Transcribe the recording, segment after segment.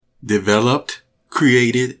Developed,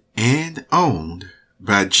 created, and owned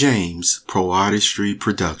by James Pro Artistry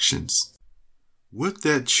Productions. With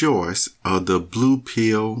that choice of the blue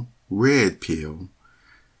pill, red pill,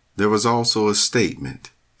 there was also a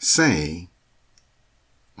statement saying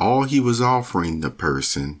all he was offering the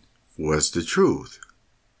person was the truth.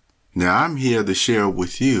 Now I'm here to share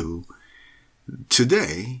with you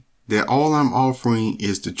today that all I'm offering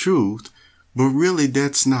is the truth, but really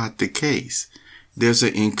that's not the case. There's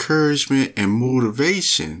an encouragement and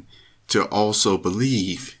motivation to also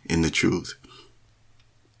believe in the truth.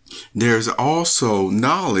 There's also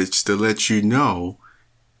knowledge to let you know,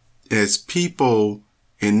 as people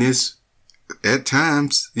in this, at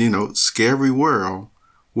times, scary world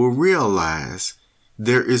will realize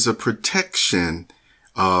there is a protection,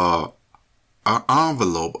 an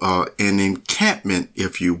envelope, an encampment,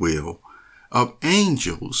 if you will, of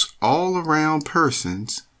angels all around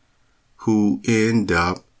persons who end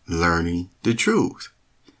up learning the truth.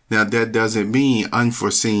 Now, that doesn't mean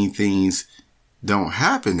unforeseen things don't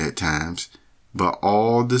happen at times, but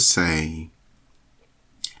all the same,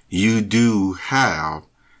 you do have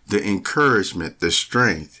the encouragement, the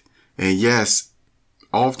strength, and yes,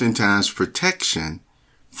 oftentimes protection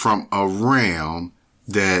from a realm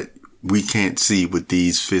that we can't see with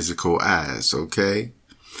these physical eyes, okay?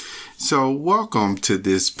 So welcome to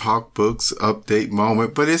this POC Books update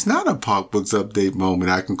moment, but it's not a POC Books update moment.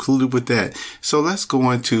 I concluded with that. So let's go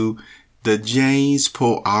into the James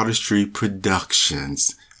Pro Artistry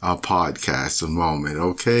Productions podcast a moment,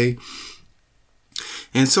 okay?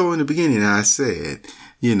 And so in the beginning, I said,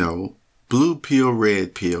 blue pill,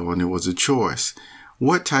 red pill, and it was a choice.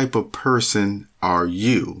 What type of person are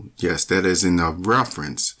you? Yes, that is in a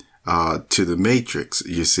reference to the Matrix,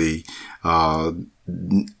 you see.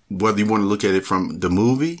 Whether you want to look at it from the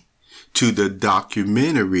movie to the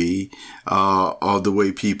documentary, or the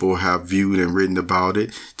way people have viewed and written about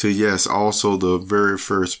it, to yes, also the very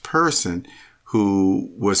first person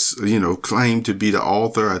who was, claimed to be the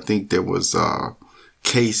author. I think there was,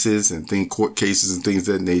 cases and court cases and things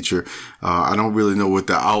of that nature. I don't really know what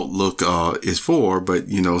the outlook, is for, but,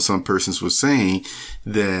 some persons were saying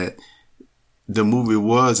that the movie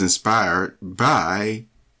was inspired by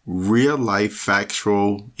real life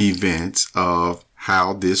factual events of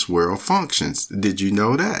how this world functions. Did you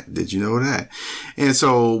know that? And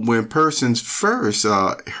so when persons first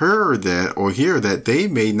heard that or hear that, they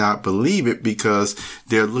may not believe it because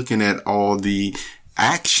they're looking at all the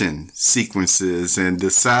action sequences and the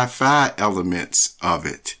sci-fi elements of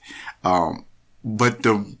it. But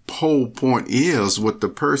the whole point is what the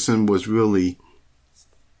person was really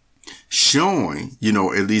showing,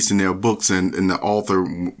 at least in their books and the author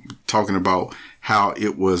talking about how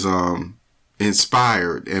it was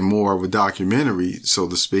inspired and more of a documentary, so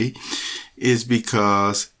to speak, is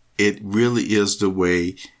because it really is the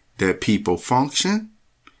way that people function,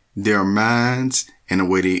 their minds, and the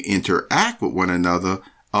way they interact with one another,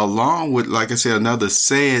 along with, like I said, another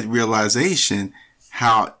sad realization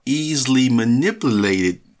how easily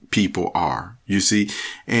manipulated people are, you see.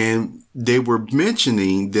 And they were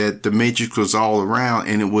mentioning that the Matrix was all around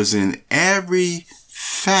and it was in every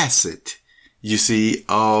facet, you see,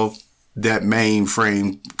 of that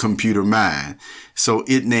mainframe computer mind. So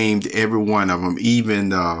it named every one of them,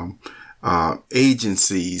 even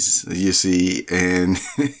agencies, you see, and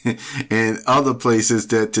and other places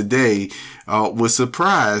that today would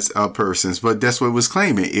surprise persons. But that's what it was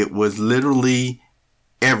claiming. It was literally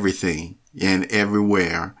everything and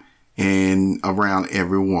everywhere and around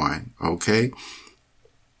everyone. Okay.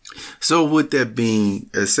 So with that being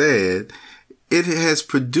said, it has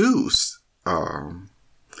produced an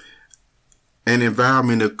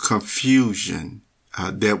environment of confusion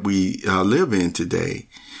that we live in today,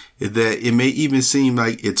 that it may even seem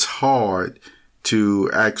like it's hard to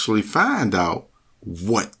actually find out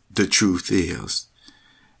what the truth is.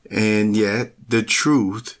 And yet the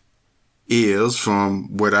truth is,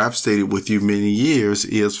 from what I've stated with you many years,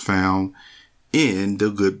 is found in the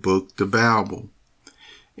good book, the Bible.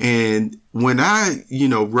 And when I,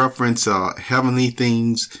 reference heavenly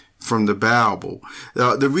things from the Bible,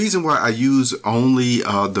 the reason why I use only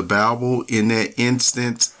the Bible in that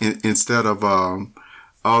instance instead of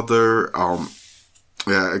other,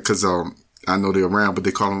 because I know they're around, but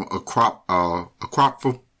they call them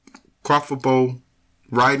apocryphal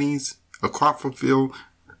writings, apocryphal.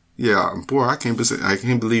 Yeah, boy, I can't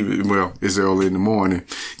believe it. Well, it's early in the morning.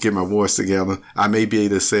 Get my voice together. I may be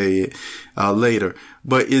able to say it later.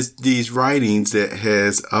 But it's these writings that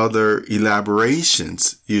has other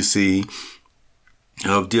elaborations, you see,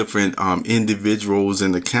 of different individuals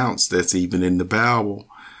and accounts that's even in the Bible.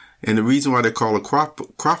 And the reason why they call it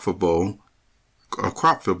crofable, I'll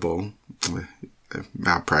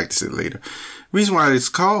practice it later. The reason why it's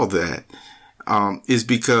called that is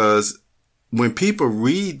because when people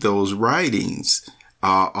read those writings,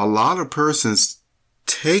 a lot of persons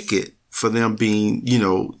take it for them being,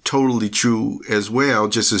 totally true as well,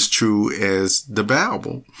 just as true as the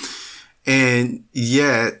Bible. And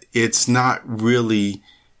yet it's not really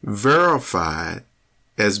verified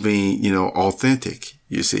as being, authentic,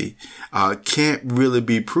 you see. Can't really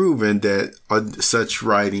be proven that such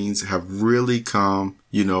writings have really come,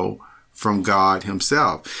 from God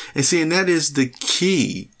himself. And see, and that is the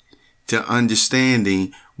key to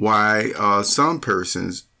understanding why some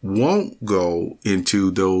persons won't go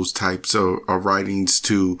into those types of writings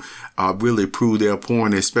to really prove their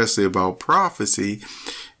point, especially about prophecy,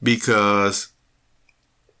 because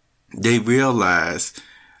they realize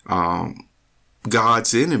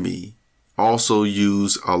God's enemy also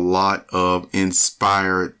use a lot of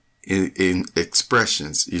inspired in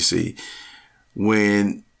expressions. You see,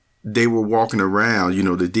 when they were walking around,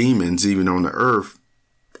 the demons, even on the earth,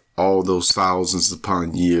 all those thousands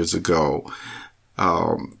upon years ago,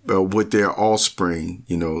 with their offspring,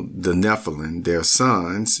 the Nephilim, their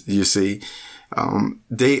sons, you see,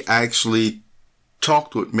 they actually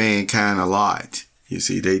talked with mankind a lot. You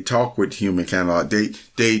see, they talk with humankind a lot.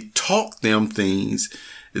 They taught them things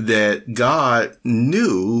that God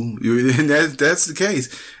knew, and that's the case.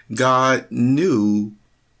 God knew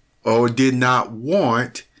or did not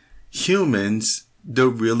want humans to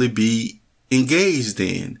really be engaged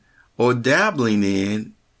in or dabbling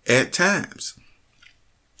in at times.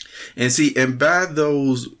 And see, and by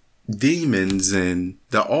those demons and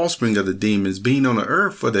the offspring of the demons being on the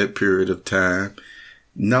earth for that period of time,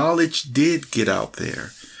 knowledge did get out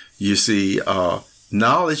there. You see,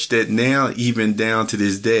 knowledge that now, even down to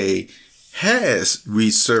this day, has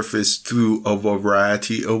resurfaced through a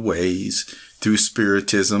variety of ways, through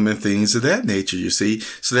spiritism and things of that nature, you see.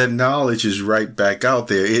 So that knowledge is right back out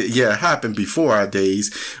there. It happened before our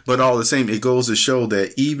days, but all the same, it goes to show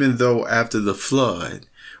that even though after the flood,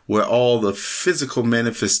 where all the physical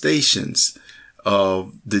manifestations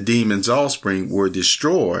of the demon's offspring were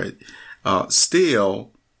destroyed,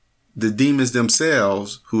 still the demons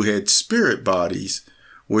themselves, who had spirit bodies,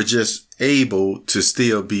 were just able to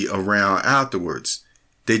still be around afterwards.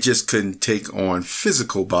 They just couldn't take on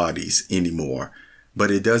physical bodies anymore.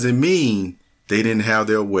 But it doesn't mean they didn't have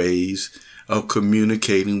their ways of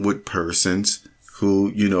communicating with persons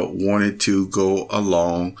who, wanted to go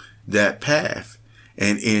along that path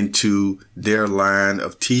and into their line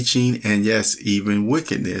of teaching and, yes, even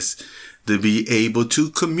wickedness, to be able to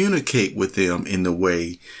communicate with them in the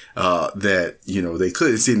way that, they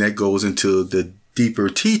could. See, and that goes into the deeper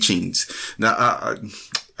teachings. Now,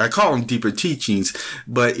 I call them deeper teachings,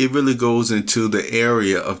 but it really goes into the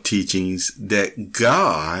area of teachings that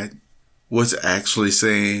God was actually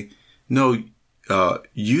saying, no,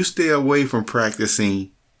 you stay away from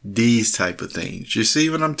practicing these type of things. You see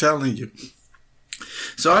what I'm telling you?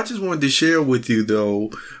 So I just wanted to share with you,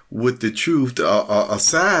 though, with the truth,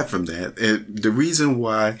 aside from that, the reason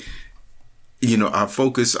why, I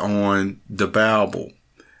focus on the Bible,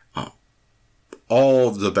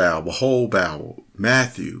 all the Bible, whole Bible,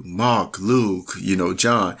 Matthew, Mark, Luke,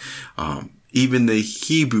 John, even the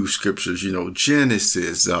Hebrew scriptures,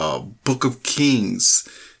 Genesis, Book of Kings,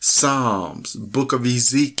 Psalms, Book of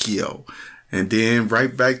Ezekiel, and then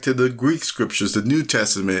right back to the Greek scriptures, the New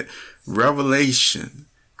Testament, Revelation,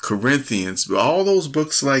 Corinthians, all those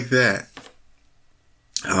books like that.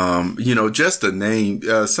 Just to name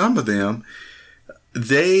some of them,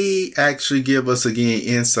 they actually give us again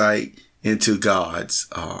insight into God's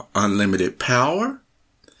unlimited power,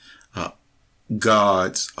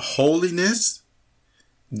 God's holiness,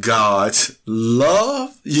 God's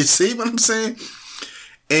love. You see what I'm saying?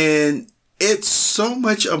 And it's so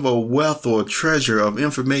much of a wealth or treasure of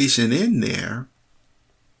information in there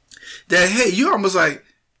that, hey, you're almost like,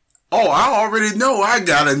 oh, I already know I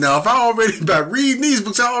got enough. By reading these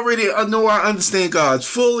books, I already know I understand God's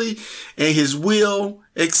fully and his will,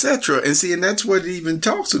 etc. And see, and that's what it even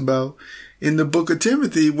talks about in the book of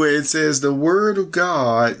Timothy, where it says the word of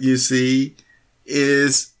God, you see,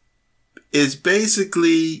 is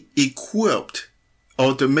basically equipped,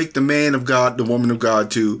 or to make the man of God, the woman of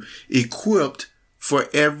God too, equipped for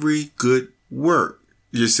every good work.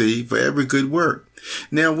 You see, for every good work.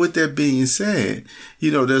 Now, with that being said,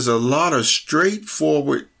 there's a lot of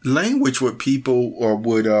straightforward language what people or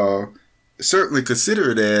would certainly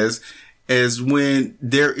consider it as when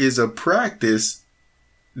there is a practice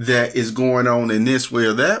that is going on in this way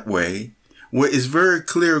or that way, where it's very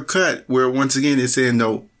clear cut, where once again it's saying,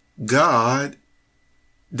 no, God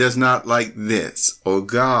does not like this, or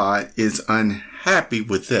God is unhappy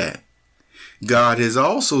with that. God has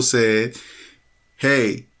also said,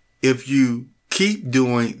 hey, if you keep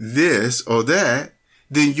doing this or that,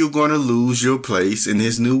 then you're going to lose your place in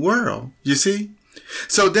his new world. You see?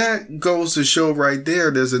 So that goes to show right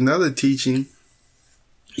there, there's another teaching,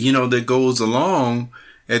 that goes along.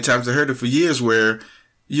 At times I heard it for years where,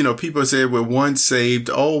 people say we're once saved,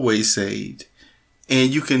 always saved.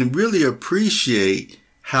 And you can really appreciate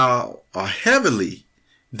how heavily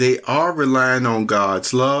they are relying on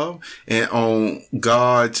God's love and on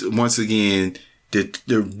God's, once again,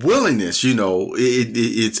 the willingness,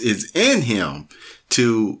 it's in him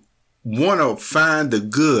to want to find the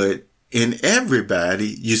good in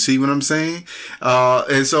everybody. You see what I'm saying?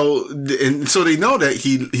 And so they know that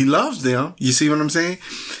he loves them. You see what I'm saying?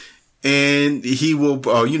 And he will,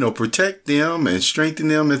 protect them and strengthen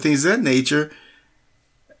them and things of that nature.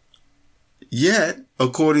 Yet,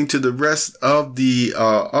 according to the rest of the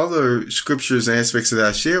other scriptures and aspects that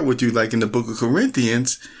I shared with you, like in the book of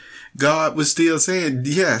Corinthians, God was still saying,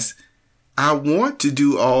 yes, I want to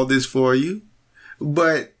do all this for you,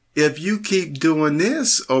 but if you keep doing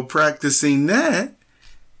this or practicing that,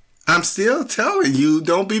 I'm still telling you,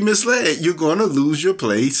 don't be misled. You're going to lose your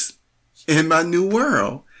place in my new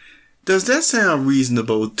world. Does that sound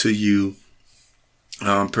reasonable to you,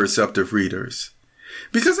 perceptive readers?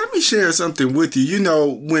 Because let me share something with you.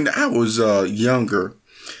 When I was younger,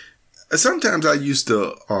 sometimes I used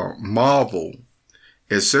to marvel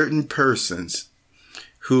at certain persons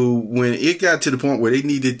who, when it got to the point where they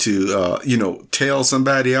needed to, tell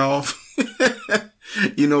somebody off,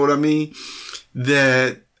 you know what I mean?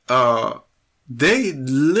 That they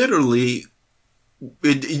literally,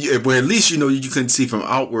 well, at least, you couldn't see from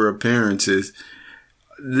outward appearances,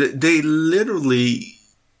 they literally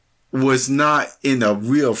was not in a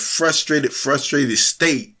real frustrated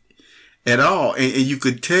state at all. And you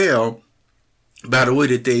could tell by the way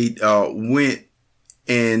that they went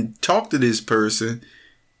and talked to this person,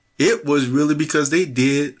 it was really because they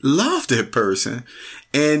did love that person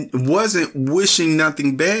and wasn't wishing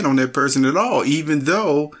nothing bad on that person at all, even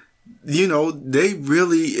though, they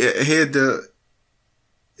really had to,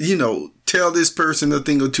 tell this person a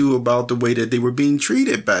thing or two about the way that they were being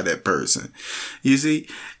treated by that person. You see?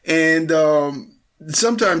 And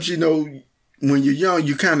sometimes, when you're young,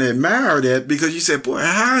 you kind of admire that because you say, boy,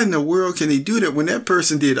 how in the world can they do that when that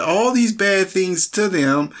person did all these bad things to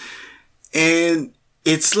them? And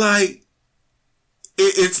it's like,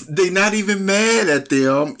 they're not even mad at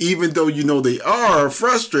them, even though, they are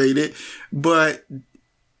frustrated, but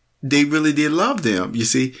they really did love them, you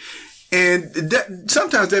see? And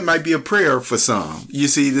sometimes that might be a prayer for some. You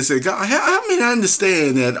see, they say, God, I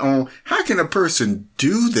understand that how can a person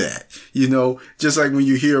do that? Just like when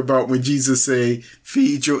you hear about when Jesus say,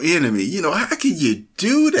 feed your enemy, how can you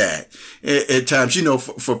do that at times,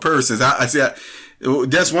 for persons? I see,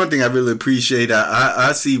 that's one thing I really appreciate.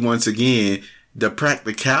 I see once again, the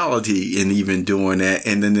practicality in even doing that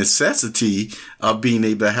and the necessity of being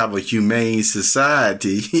able to have a humane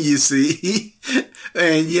society, you see.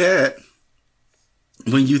 And yet,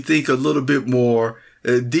 when you think a little bit more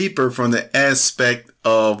deeper from the aspect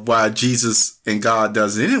of why Jesus and God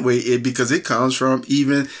does it anyway, because it comes from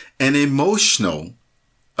even an emotional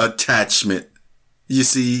attachment, you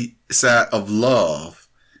see, side of love,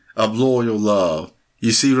 of loyal love.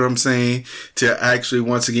 You see what I'm saying? To actually,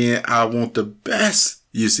 once again, I want the best,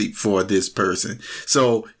 you see, for this person.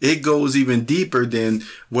 So it goes even deeper than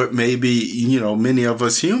what maybe, many of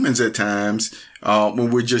us humans at times, when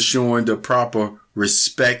we're just showing the proper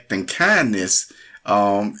respect and kindness.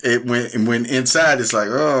 When inside it's like,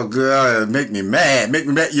 oh God, make me mad,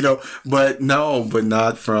 but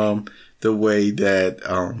not from the way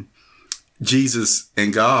that, Jesus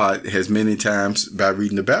and God has many times, by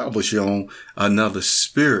reading the Bible, shown another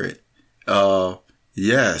spirit.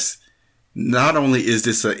 Yes, not only is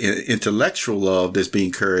this an intellectual love that's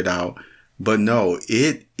being carried out, but no,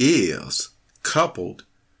 it is coupled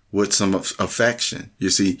with some affection, you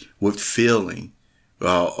see, with feeling,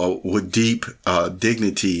 with deep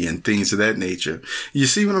dignity and things of that nature. You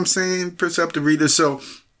see what I'm saying, perceptive reader? So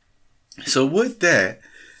with that,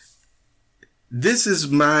 this is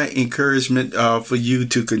my encouragement for you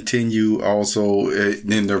to continue also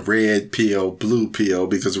in the red pill, blue pill,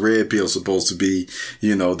 because red pill is supposed to be,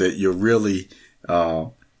 that you're really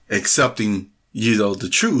accepting, the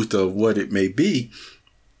truth of what it may be,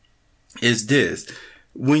 is this.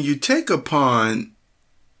 When you take upon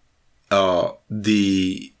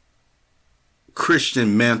the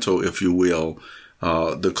Christian mantle, if you will,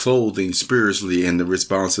 the clothing spiritually and the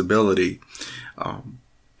responsibility,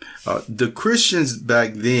 The Christians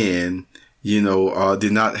back then,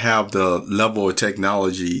 did not have the level of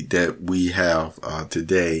technology that we have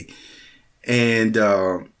today. And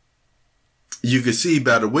you could see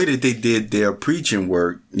by the way that they did their preaching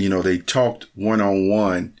work, they talked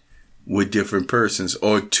one-on-one with different persons,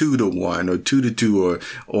 or 2-to-1, or 2-to-2,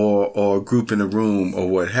 or a group in a room, or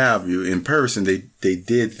what have you. In person, they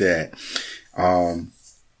did that. And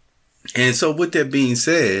so with that being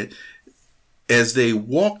said, as they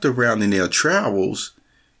walked around in their travels,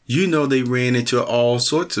 they ran into all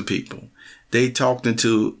sorts of people. They talked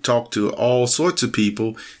to all sorts of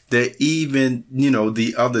people that even,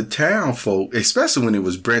 the other town folk, especially when it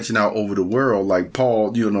was branching out over the world, like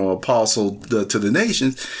Paul, apostle to the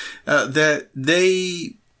nations, that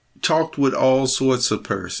they talked with all sorts of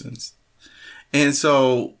persons. And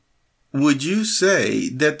so would you say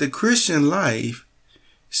that the Christian life,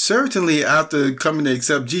 certainly after coming to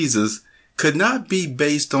accept Jesus, could not be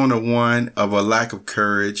based on one of a lack of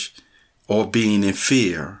courage or being in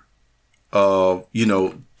fear of,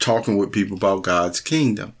 talking with people about God's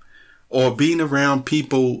kingdom, or being around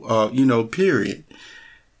people, period.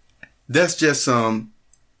 That's just some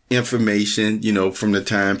information, from the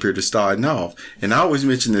time period of starting off. And I always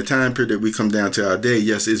mention the time period that we come down to our day.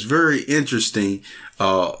 Yes, it's very interesting,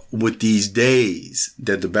 with these days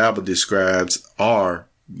that the Bible describes are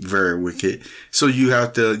very wicked. So you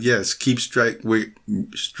have to, keep strict watch.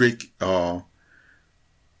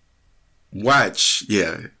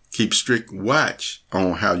 Keep strict watch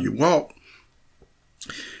on how you walk.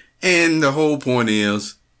 And the whole point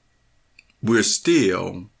is, we're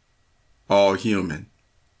still all human.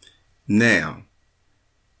 Now,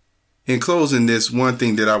 in closing, this one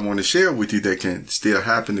thing that I want to share with you that can still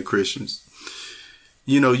happen to Christians.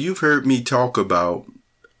 You've heard me talk about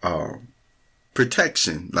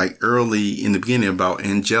protection, like early in the beginning, about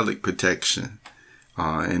angelic protection.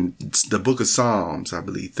 And the book of Psalms, I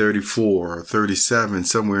believe 34 or 37,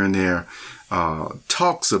 somewhere in there,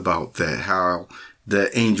 talks about that, how the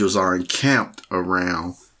angels are encamped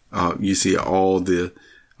around, you see, all the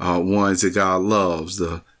ones that God loves,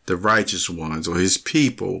 the righteous ones, or his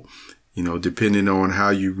people, depending on how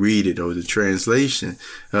you read it or the translation.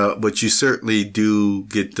 But you certainly do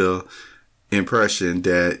get the impression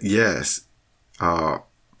that, yes,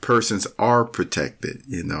 persons are protected,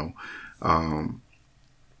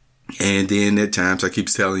 and then at times, I keep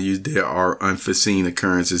telling you, there are unforeseen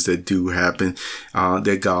occurrences that do happen,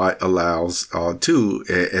 that God allows, too,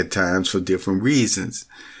 at times for different reasons.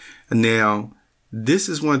 Now, this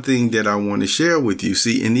is one thing that I want to share with you.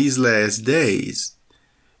 See, in these last days,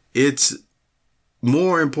 it's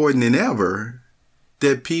more important than ever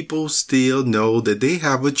that people still know that they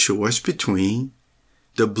have a choice between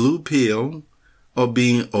the blue pill or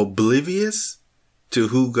being oblivious to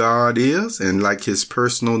who God is, and like his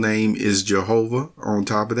personal name is Jehovah on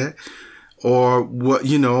top of that, or what,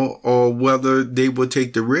 or whether they will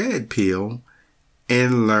take the red pill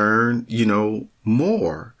and learn,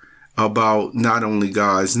 more about not only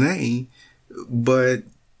God's name, but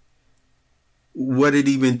what it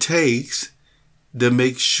even takes to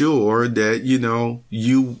make sure that,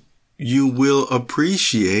 you will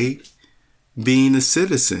appreciate being a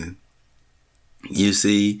citizen, you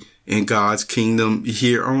see, in God's kingdom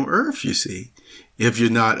here on earth, you see. If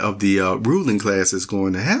you're not of the ruling class that's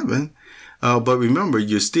going to heaven. But remember,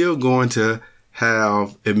 you're still going to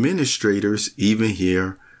have administrators even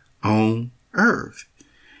here on earth.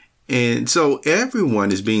 And so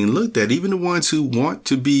everyone is being looked at, even the ones who want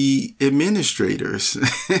to be administrators.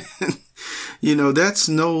 That's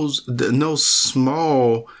no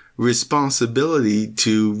small responsibility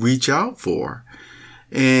to reach out for.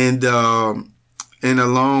 And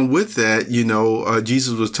along with that,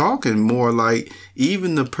 Jesus was talking more like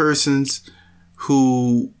even the persons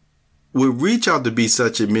who would reach out to be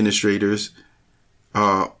such administrators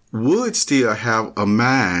would still have a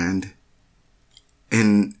mind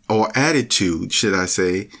or attitude, should I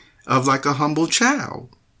say, of like a humble child.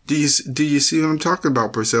 Do you see what I'm talking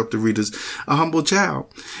about, perceptive readers? A humble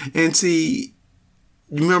child. And see,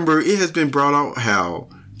 remember, it has been brought out how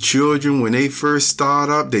children, when they first start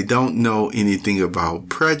up, they don't know anything about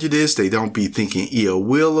prejudice. They don't be thinking ill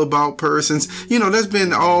will about persons. That's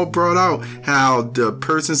been all brought out, how the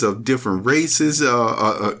persons of different races,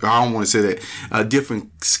 I don't want to say that,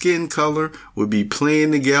 different skin color would be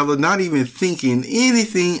playing together, not even thinking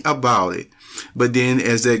anything about it. But then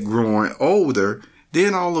as they're growing older,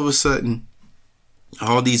 then all of a sudden,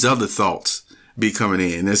 all these other thoughts be coming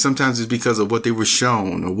in. And sometimes it's because of what they were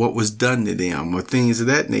shown or what was done to them or things of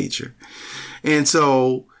that nature. And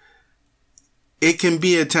so it can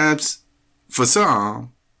be at times, for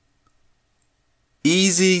some,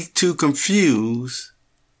 easy to confuse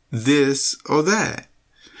this or that.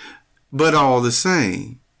 But all the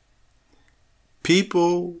same,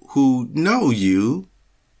 people who know you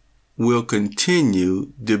will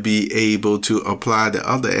continue to be able to apply the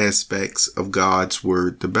other aspects of God's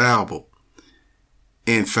word, the Bible,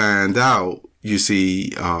 and find out, you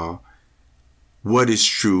see, what is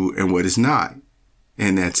true and what is not.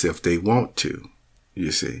 And that's if they want to,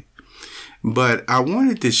 you see. But I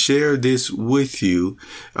wanted to share this with you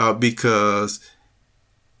because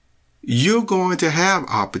you're going to have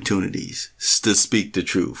opportunities to speak the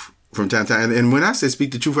truth from time to time. And when I say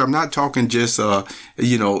speak the truth, I'm not talking just,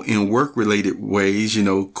 in work related ways,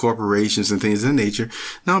 corporations and things of that nature.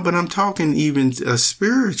 No, but I'm talking even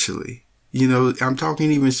spiritually. I'm talking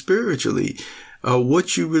even spiritually.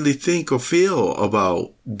 What you really think or feel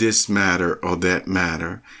about this matter or that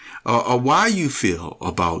matter, or why you feel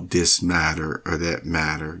about this matter or that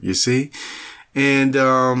matter, you see? And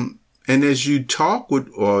as you talk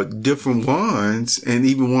with different ones, and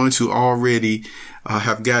even ones who already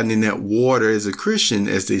have gotten in that water as a Christian,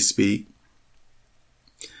 as they speak,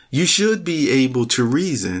 you should be able to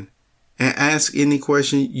reason and ask any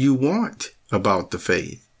question you want about the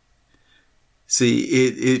faith. See,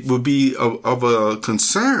 it would be of a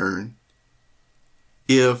concern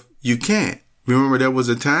if you can't. Remember, there was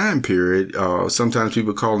a time period, sometimes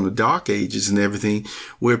people call them the Dark Ages and everything,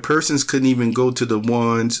 where persons couldn't even go to the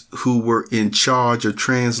ones who were in charge of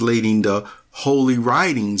translating the holy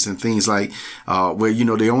writings and things like, where,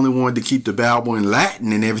 they only wanted to keep the Bible in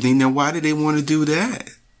Latin and everything. Now, why did they want to do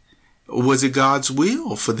that? Was it God's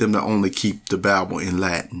will for them to only keep the Bible in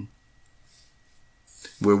Latin?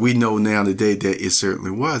 Where we know now today that it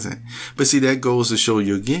certainly wasn't. But see, that goes to show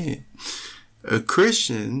you again,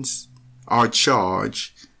 Christians are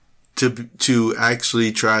charged to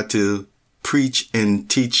actually try to preach and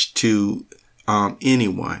teach to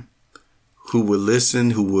anyone who would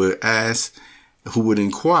listen, who would ask, who would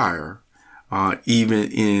inquire,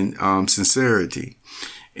 even in sincerity.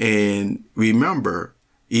 And remember,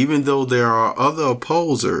 even though there are other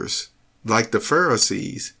opposers like the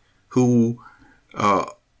Pharisees who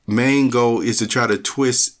main goal is to try to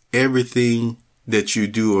twist everything that you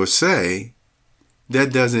do or say,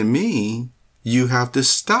 that doesn't mean you have to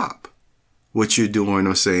stop what you're doing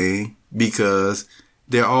or saying, because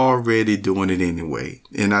they're already doing it anyway.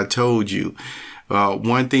 And I told you,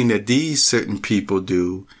 one thing that these certain people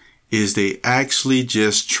do is they actually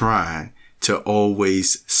just try to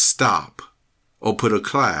always stop or put a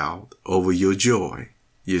cloud over your joy,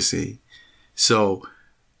 you see. So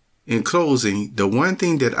in closing, the one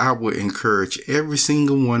thing that I would encourage every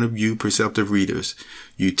single one of you perceptive readers,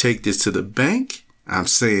 you take this to the bank. I'm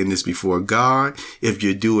saying this before God. If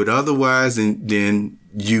you do it otherwise, then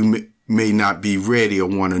you may not be ready or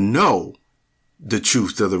want to know the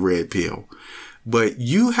truth of the red pill. But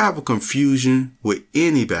you have a confusion with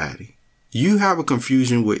anybody. You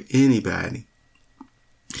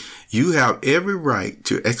have every right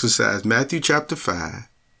to exercise Matthew chapter 5,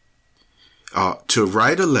 to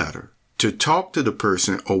write a letter, to talk to the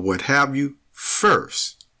person or what have you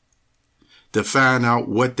first, to find out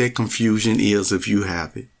what that confusion is if you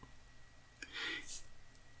have it.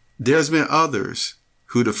 There's been others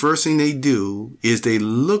who the first thing they do is they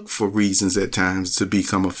look for reasons at times to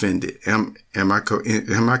become offended. Am I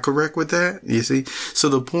correct with that? You see? So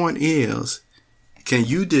the point is, can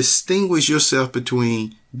you distinguish yourself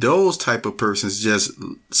between those type of persons just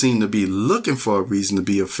seem to be looking for a reason to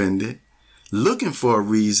be offended, looking for a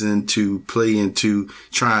reason to play into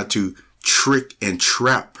trying to trick and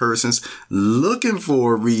trap persons, looking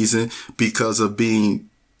for a reason because of being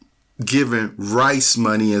given rice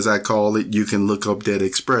money, as I call it. You can look up that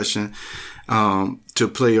expression, to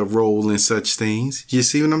play a role in such things. You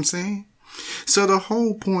see what I'm saying? So the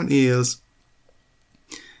whole point is,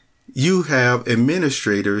 you have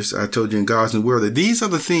administrators, I told you in God's New World, that these are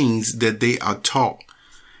the things that they are taught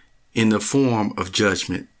in the form of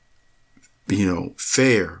judgment,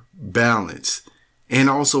 fair, balance, and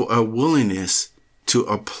also a willingness to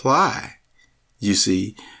apply, you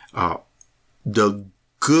see, the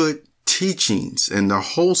good teachings and the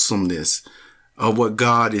wholesomeness of what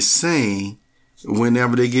God is saying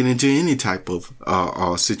whenever they get into any type of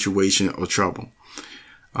situation or trouble.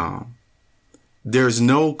 There's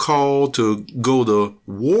no call to go to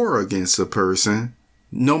war against a person,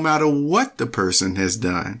 no matter what the person has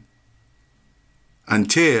done,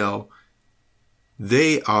 until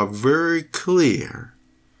they are very clear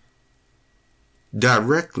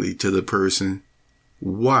directly to the person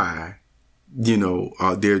why,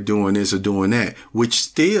 they're doing this or doing that, which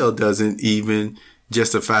still doesn't even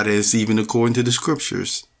justify that it's even according to the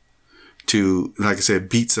scriptures to, like I said,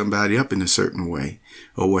 beat somebody up in a certain way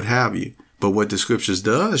or what have you. But what the scriptures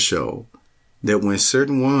does show that when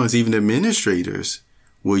certain ones, even administrators,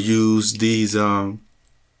 will use these other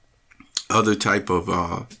type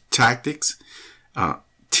of tactics,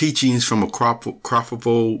 teachings from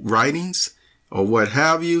apocryphal writings or what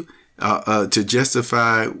have you, to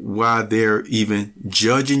justify why they're even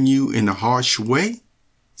judging you in a harsh way.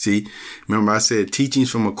 See, remember I said teachings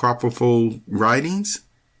from apocryphal writings?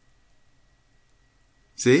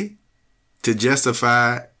 See, to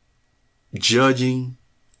justify judging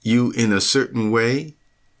you in a certain way,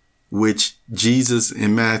 which Jesus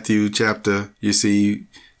in Matthew chapter,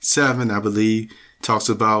 7, I believe, talks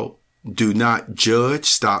about do not judge,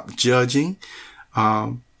 stop judging.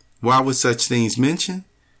 Why was such things mentioned?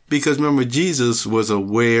 Because remember, Jesus was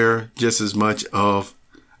aware just as much of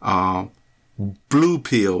blue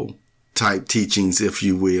pill type teachings, if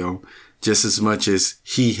you will, just as much as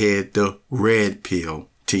he had the red pill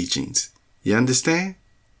teachings. You understand?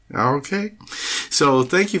 Okay. So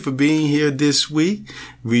thank you for being here this week.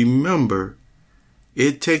 Remember,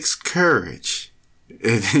 it takes courage,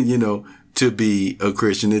 to be a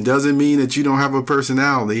Christian. It doesn't mean that you don't have a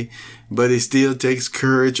personality, but it still takes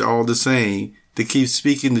courage all the same to keep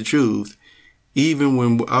speaking the truth, even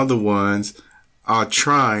when other ones are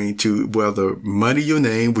trying to, whether muddy your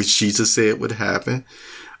name, which Jesus said would happen.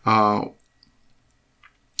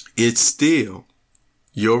 It's still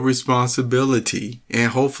your responsibility,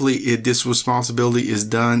 and hopefully this responsibility is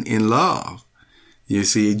done in love. You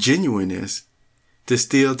see, genuineness, to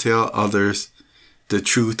still tell others the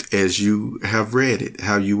truth as you have read it,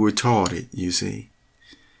 how you were taught it, you see.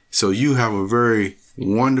 So you have a very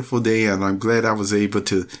wonderful day, and I'm glad I was able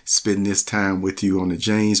to spend this time with you on the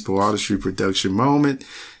James Poe Artistry Production Moment.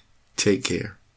 Take care.